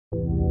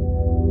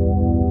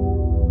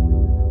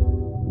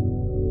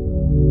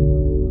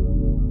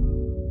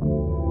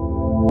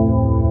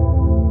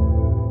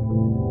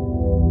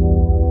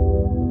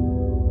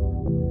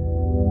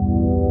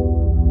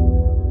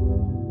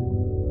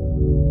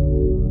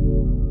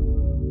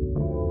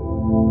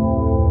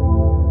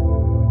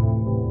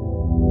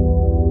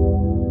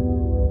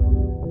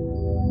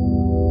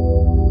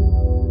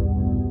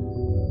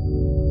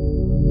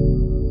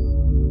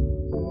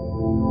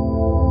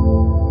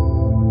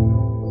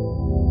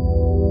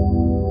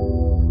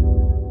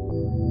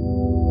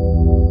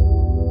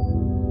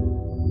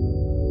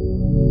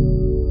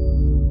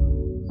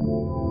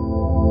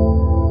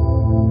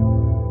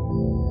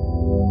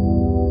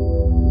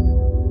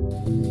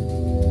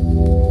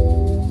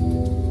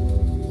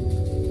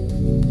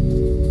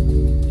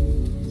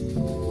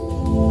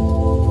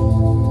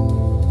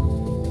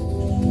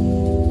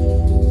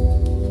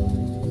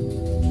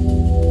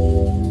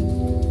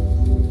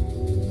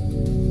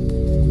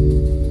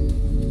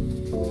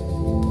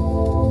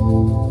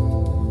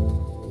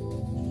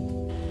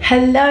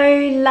Hello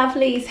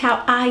lovelies,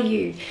 how are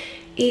you?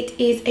 It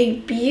is a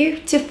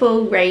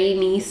beautiful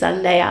rainy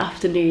Sunday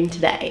afternoon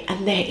today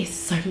and there is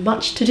so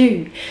much to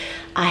do.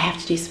 I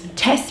have to do some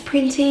test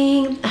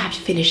printing, I have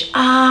to finish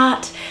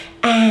art,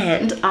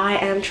 and I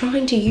am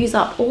trying to use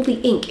up all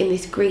the ink in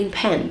this green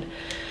pen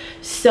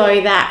so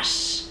that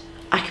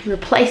I can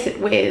replace it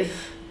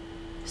with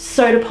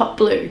Soda Pop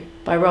Blue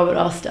by Robert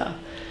Oster.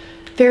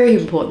 Very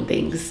important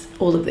things,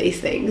 all of these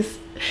things.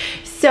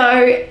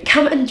 So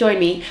come and join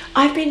me.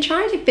 I've been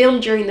trying to film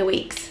during the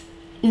weeks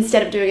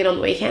instead of doing it on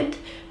the weekend,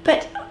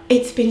 but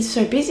it's been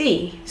so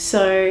busy,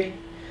 so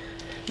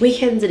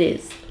weekends it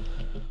is.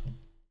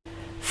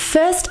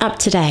 First up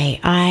today,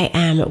 I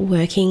am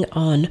working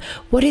on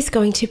what is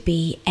going to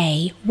be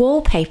a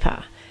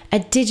wallpaper, a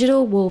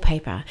digital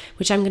wallpaper,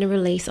 which I'm going to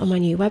release on my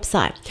new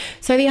website.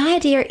 So the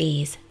idea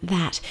is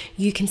that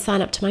you can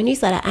sign up to my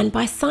newsletter, and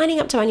by signing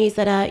up to my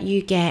newsletter,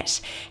 you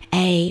get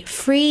a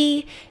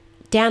free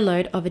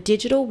download of a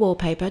digital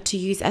wallpaper to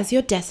use as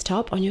your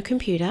desktop on your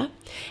computer,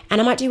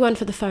 and I might do one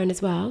for the phone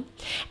as well,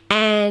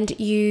 and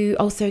you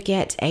also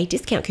get a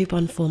discount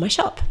coupon for my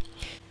shop.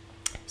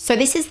 So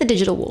this is the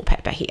digital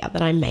wallpaper here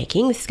that I'm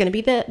making. This is going to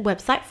be the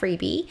website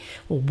freebie,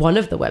 or one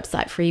of the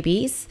website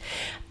freebies.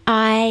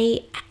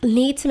 I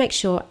need to make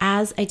sure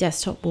as a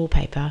desktop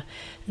wallpaper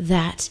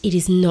that it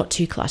is not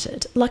too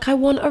cluttered. Like, I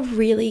want a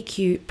really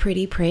cute,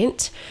 pretty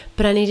print,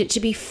 but I need it to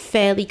be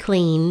fairly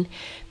clean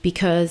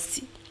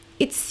because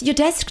it's your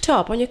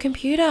desktop on your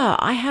computer.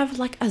 I have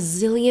like a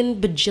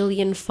zillion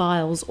bajillion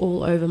files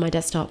all over my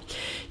desktop.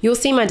 You'll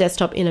see my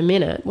desktop in a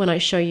minute when I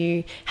show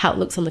you how it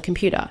looks on the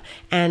computer.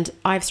 And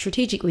I've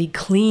strategically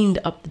cleaned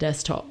up the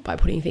desktop by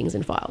putting things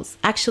in files.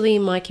 Actually,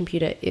 my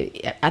computer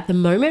at the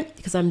moment,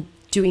 because I'm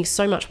doing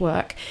so much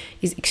work,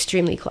 is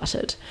extremely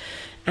cluttered,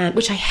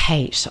 which I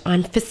hate.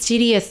 I'm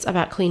fastidious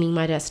about cleaning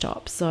my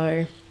desktop.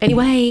 So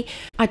anyway,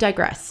 I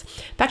digress.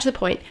 Back to the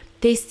point.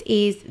 This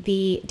is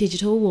the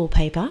digital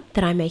wallpaper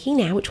that I'm making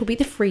now, which will be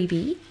the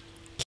freebie.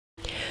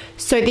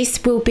 So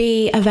this will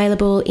be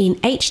available in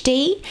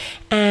HD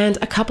and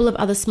a couple of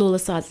other smaller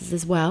sizes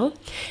as well.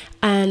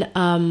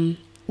 And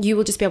you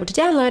will just be able to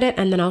download it,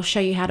 and then I'll show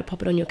you how to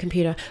pop it on your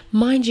computer.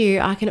 Mind you,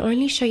 I can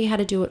only show you how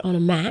to do it on a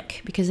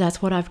Mac because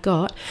that's what I've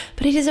got,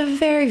 but it is a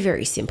very,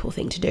 very simple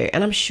thing to do.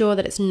 And I'm sure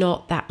that it's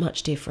not that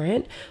much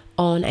different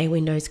on a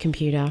Windows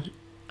computer.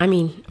 I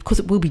mean, of course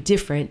it will be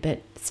different,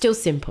 but still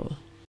simple.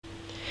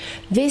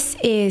 This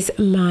is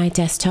my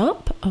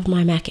desktop of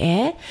my Mac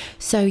Air.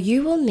 So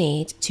you will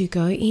need to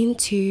go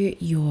into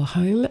your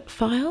home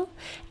file,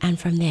 and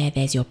from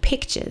there's your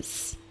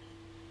pictures.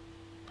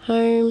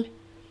 Home,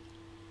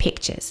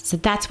 pictures. So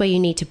that's where you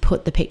need to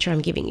put the picture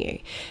I'm giving you.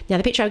 Now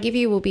the picture I'll give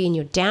you will be in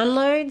your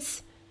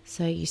downloads.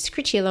 So you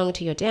scritchy along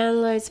to your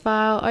downloads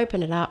file,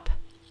 open it up.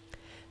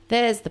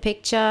 There's the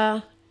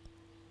picture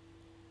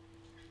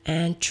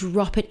and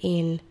drop it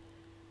in.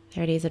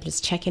 There it is, I'm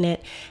just checking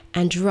it,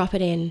 and drop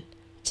it in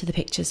to the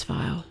pictures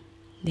file.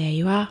 There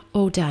you are,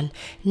 all done.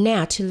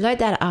 Now to load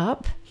that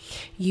up,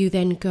 you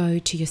then go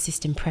to your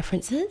system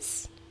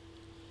preferences,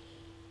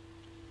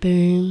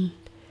 boom,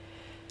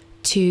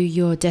 to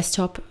your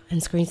desktop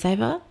and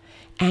screensaver,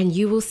 and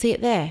you will see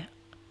it there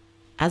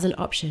as an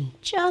option,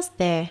 just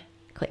there.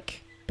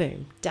 Click,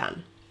 boom,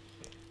 done.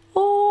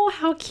 Oh,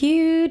 how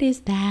cute is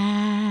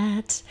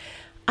that?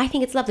 I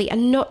think it's lovely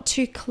and not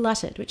too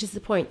cluttered, which is the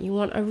point. You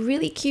want a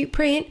really cute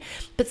print,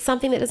 but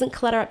something that doesn't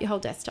clutter up your whole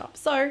desktop.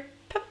 So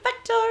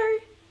perfecto.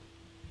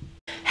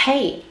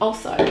 Hey,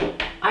 also,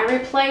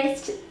 I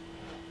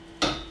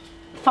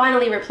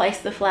finally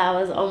replaced the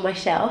flowers on my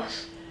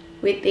shelf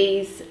with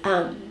these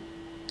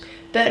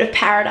bird of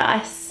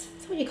paradise.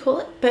 Is that what you call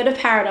it? Bird of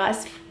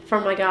paradise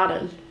from my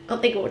garden.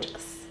 Aren't they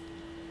gorgeous?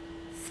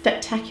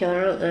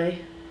 Spectacular, aren't they?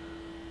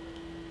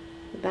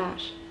 Look at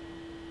that.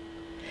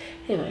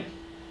 Anyway.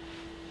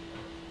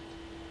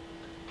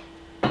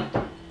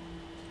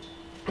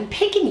 And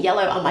pink and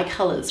yellow are my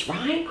colors,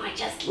 right? I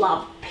just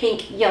love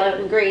pink, yellow,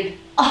 and green.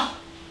 Oh,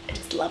 I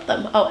just love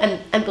them. Oh,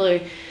 and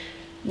blue.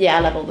 Yeah, I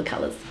love all the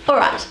colors. All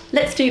right,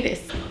 let's do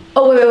this.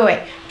 Oh,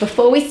 wait.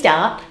 Before we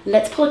start,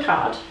 let's pull a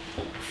card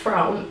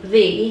from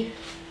the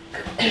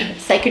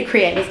Sacred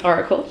Creators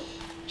Oracle,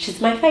 which is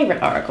my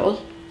favorite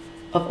oracle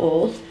of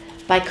all,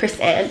 by Chris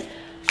Ann.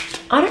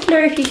 I don't know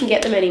if you can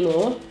get them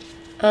anymore,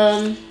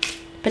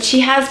 but she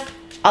has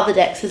other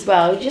decks as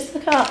well. You just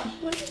look up,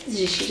 what is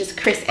she, just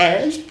Chris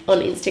Ann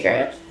on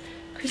Instagram.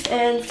 Chris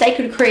Ann,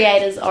 Sacred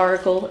Creators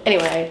Oracle.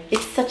 Anyway,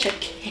 it's such a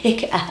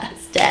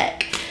kick-ass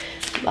deck.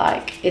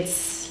 Like,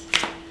 it's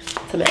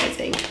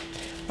amazing.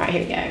 Right,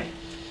 here we go.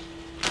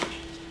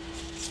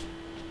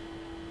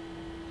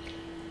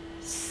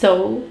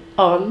 So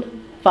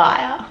on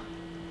fire.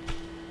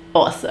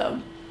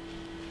 Awesome.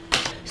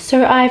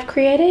 So I've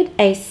created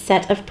a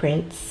set of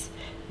prints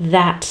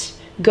that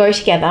go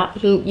together.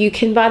 You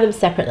can buy them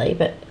separately,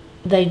 but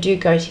they do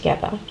go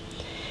together.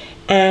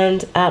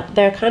 And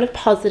they're kind of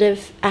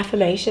positive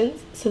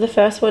affirmations. So the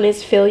first one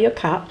is fill your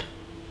cup.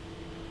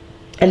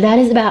 And that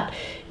is about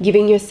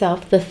giving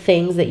yourself the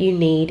things that you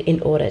need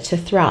in order to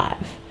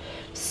thrive.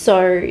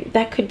 So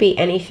that could be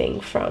anything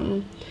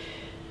from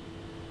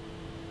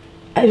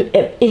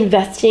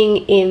investing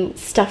in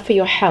stuff for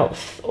your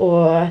health,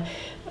 or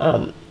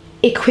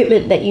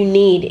equipment that you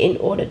need in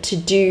order to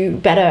do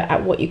better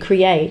at what you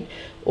create,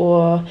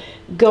 or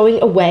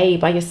going away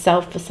by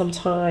yourself for some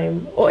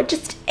time, or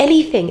just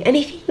anything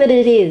that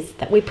it is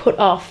that we put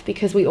off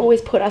because we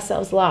always put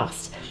ourselves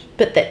last.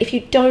 But that if you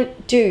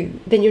don't do,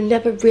 then you're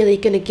never really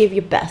going to give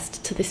your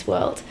best to this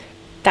world.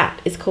 That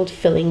is called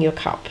filling your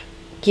cup.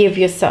 Give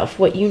yourself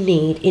what you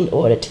need in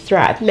order to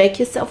thrive. Make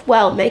yourself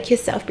well, make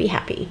yourself be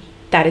happy.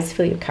 That is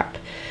fill your cup.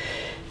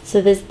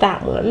 So there's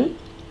that one.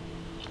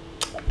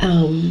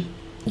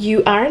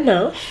 You are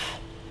enough,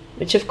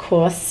 which of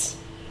course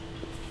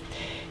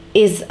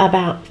is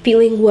about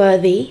feeling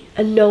worthy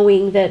and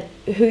knowing that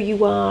who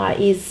you are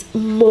is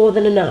more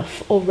than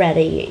enough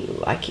already.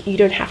 Like, you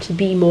don't have to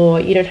be more,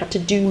 you don't have to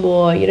do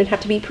more, you don't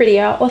have to be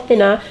prettier or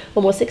thinner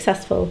or more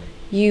successful.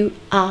 You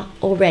are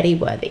already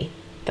worthy.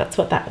 That's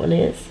what that one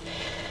is.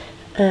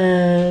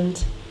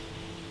 And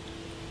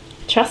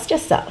trust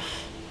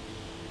yourself,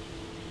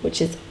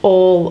 which is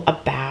all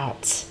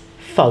about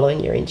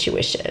following your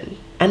intuition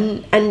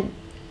and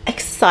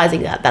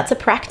exercising that. That's a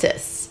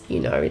practice. You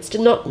know, it's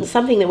not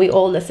something that we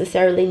all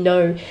necessarily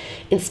know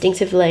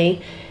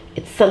instinctively.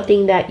 It's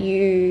something that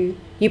you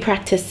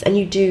practice and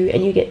you do,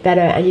 and you get better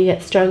and you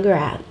get stronger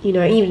at. You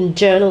know, even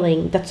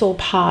journaling, that's all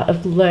part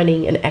of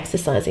learning and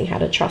exercising how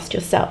to trust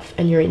yourself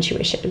and your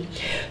intuition.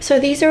 So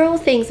these are all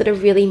things that are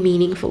really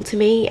meaningful to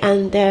me,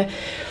 and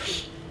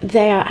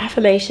they are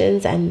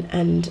affirmations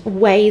and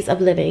ways of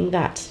living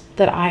that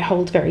I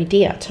hold very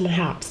dear to my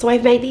heart. So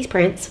I've made these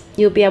prints.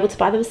 You'll be able to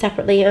buy them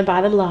separately and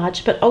buy them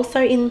large, but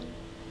also in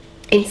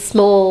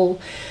small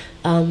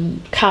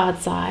card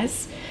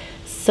size,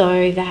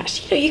 so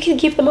that, you know, you can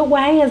give them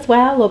away as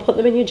well, or put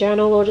them in your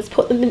journal, or just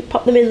pop them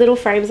in little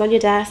frames on your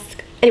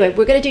desk. Anyway,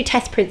 we're going to do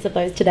test prints of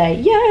those today.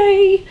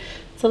 Yay!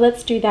 So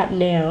let's do that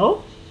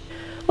now.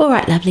 All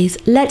right, lovelies,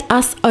 let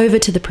us over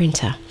to the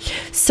printer.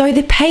 So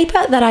the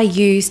paper that I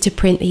use to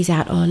print these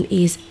out on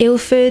is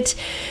Ilford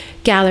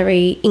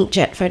Gallery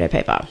inkjet photo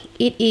paper.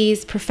 It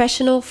is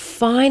professional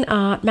fine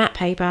art matte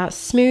paper,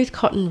 smooth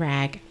cotton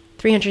rag,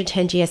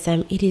 310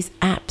 GSM. It is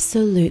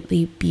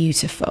absolutely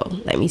beautiful.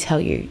 Let me tell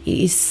you, it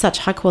is such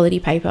high quality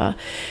paper.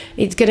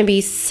 It's going to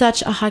be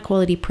such a high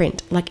quality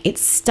print. Like, it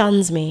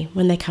stuns me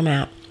when they come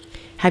out,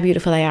 how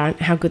beautiful they are and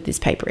how good this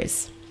paper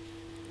is.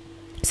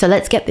 So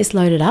let's get this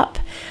loaded up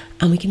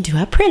and we can do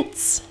our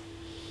prints.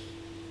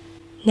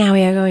 Now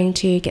we are going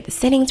to get the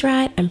settings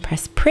right and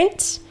press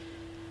print,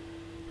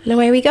 and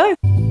away we go.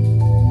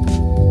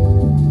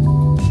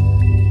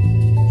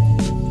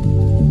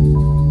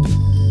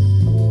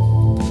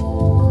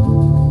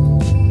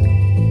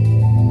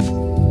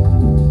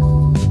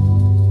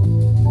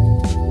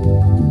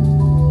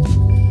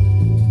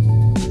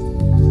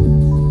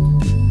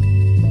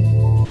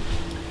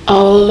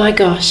 Oh my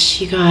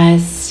gosh, you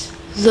guys,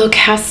 look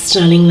how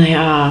stunning they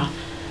are.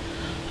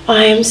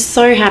 I am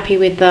so happy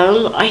with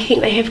them. I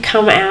think they have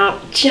come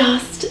out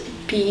just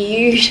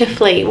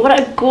beautifully. What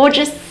a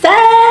gorgeous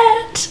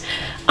set.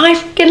 I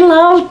freaking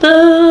love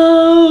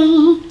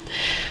them.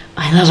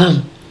 I love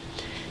them.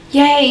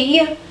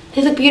 Yay.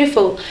 They look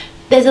beautiful.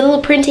 There's a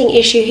little printing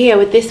issue here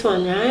with this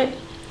one, right?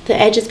 The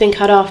edge has been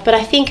cut off, but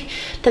I think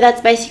that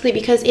that's basically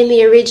because in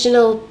the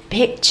original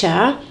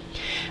picture,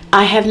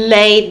 I have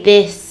made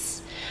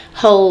this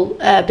whole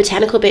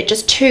botanical bit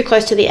just too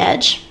close to the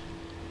edge,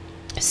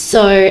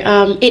 so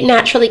it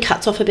naturally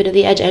cuts off a bit of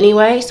the edge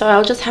anyway, so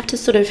I'll just have to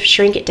sort of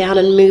shrink it down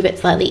and move it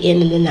slightly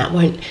in, and then that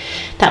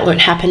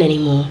won't happen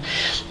anymore.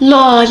 No,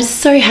 I'm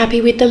so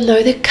happy with them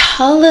though. The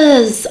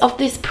colors of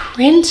this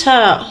printer,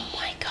 oh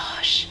my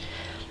gosh,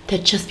 they're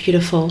just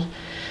beautiful,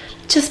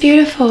 just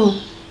beautiful.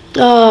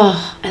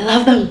 Oh, I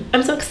love them.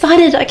 I'm so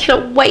excited. I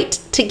cannot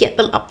wait to get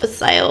them up for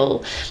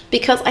sale,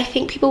 because I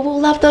think people will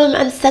love them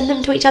and send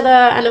them to each other,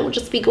 and it will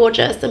just be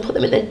gorgeous, and put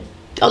them in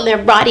on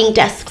their writing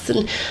desks,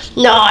 and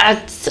no,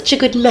 it's such a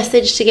good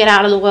message to get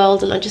out in the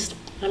world, and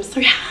I'm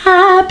so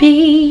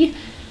happy.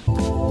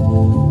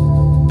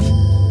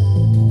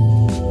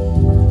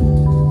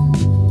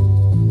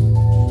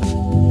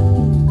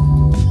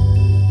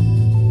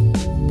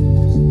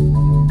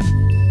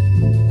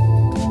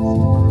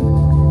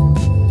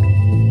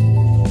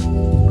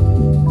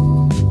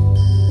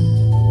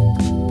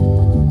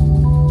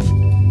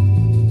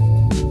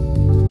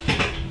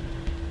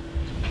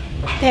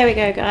 There we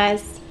go,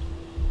 guys.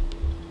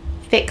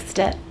 Fixed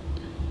it.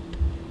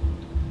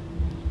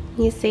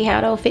 You see how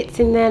it all fits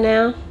in there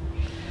now?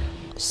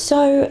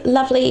 So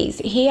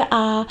lovelies, here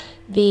are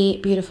the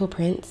beautiful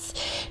prints.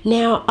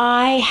 Now,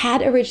 I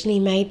had originally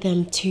made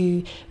them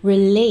to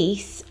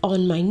release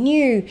on my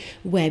new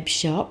web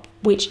shop,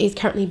 which is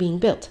currently being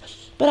built.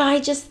 But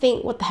I just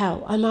think, what the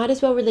hell, I might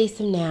as well release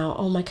them now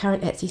on my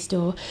current Etsy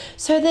store,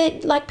 so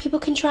that like people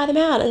can try them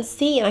out and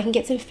see, and I can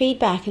get some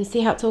feedback and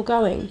see how it's all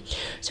going.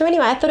 So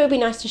anyway, I thought it would be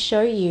nice to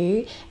show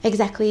you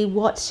exactly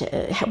what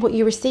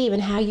you receive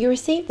and how you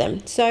receive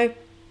them. So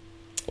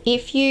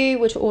if you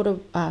were to order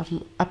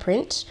a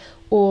print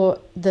or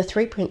the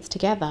 3 prints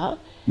together,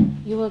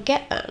 you will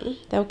get them.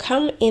 They'll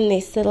come in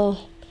this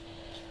little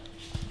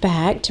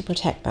bag to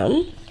protect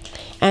them.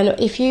 And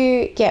if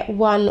you get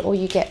 1 or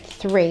you get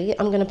 3,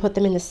 I'm going to put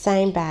them in the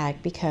same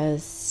bag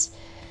because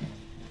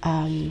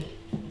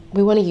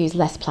we want to use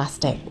less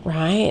plastic,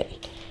 right?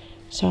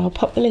 So I'll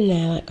pop them in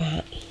there like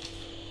that.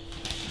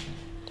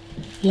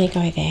 And they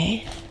go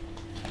there.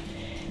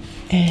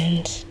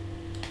 And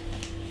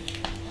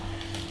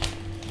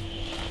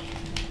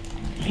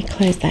we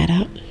close that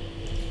up.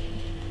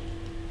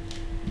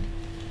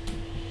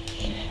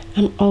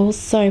 I'm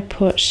also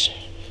put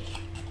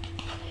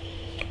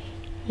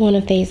one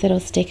of these little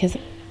stickers.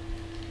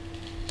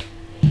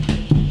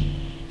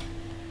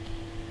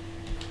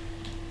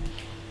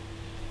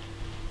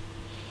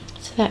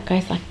 So that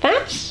goes like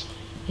that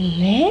in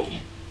there.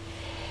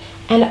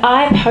 And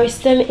I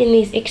post them in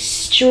these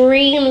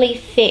extremely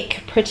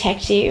thick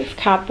protective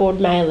cardboard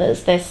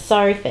mailers. They're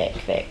so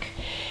thick.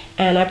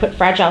 And I put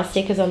fragile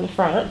stickers on the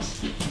front.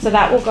 So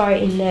that will go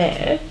in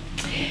there.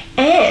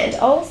 And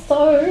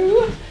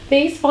also,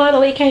 these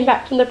finally came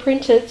back from the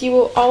printers. You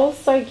will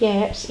also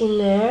get in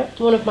there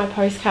one of my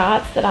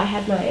postcards that I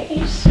had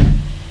made.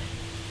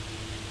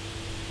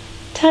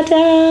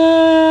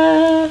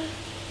 Ta-da!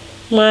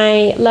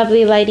 My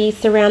lovely lady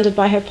surrounded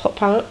by her pot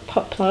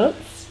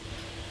plants.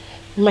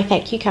 And my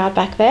thank you card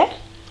back there.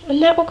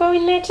 And that will go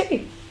in there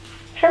too.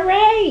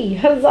 Hooray!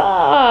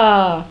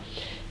 Huzzah!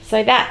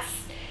 So that's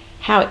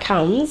how it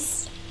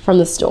comes from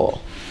the store.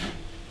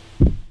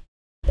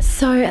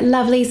 So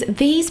lovelies,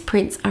 these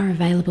prints are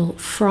available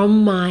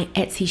from my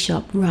Etsy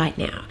shop right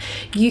now.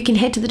 You can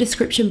head to the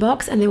description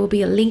box and there will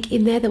be a link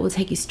in there that will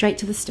take you straight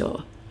to the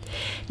store.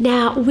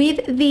 Now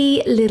with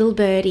the Little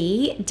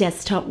Birdie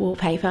desktop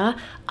wallpaper,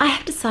 I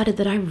have decided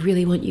that I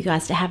really want you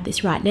guys to have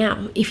this right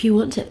now if you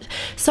want it.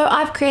 So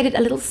I've created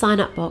a little sign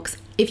up box.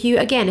 If you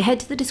again head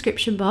to the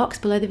description box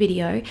below the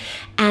video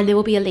and there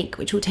will be a link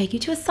which will take you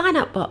to a sign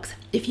up box.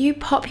 If you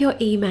pop your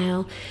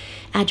email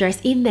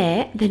address in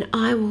there, then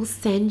I will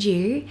send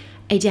you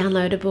a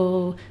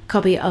downloadable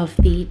copy of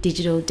the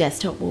digital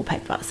desktop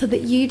wallpaper so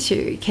that you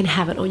too can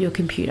have it on your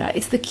computer.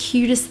 It's the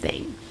cutest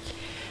thing.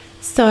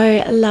 So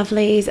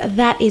lovelies,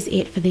 that is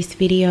it for this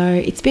video.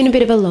 It's been a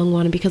bit of a long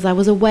one because I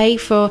was away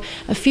for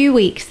a few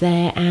weeks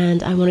there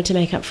and I wanted to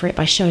make up for it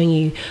by showing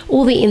you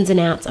all the ins and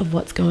outs of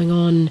what's going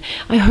on.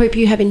 I hope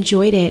you have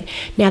enjoyed it.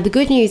 Now the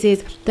good news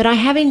is that I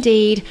have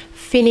indeed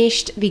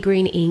finished the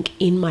green ink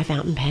in my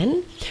fountain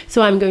pen.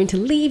 So I'm going to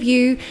leave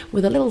you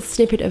with a little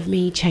snippet of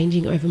me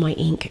changing over my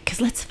ink because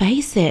let's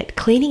face it,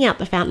 cleaning out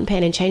the fountain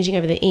pen and changing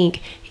over the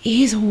ink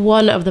is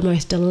one of the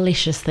most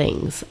delicious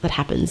things that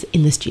happens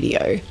in the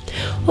studio.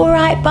 All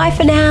right, bye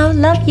for now.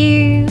 Love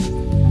you.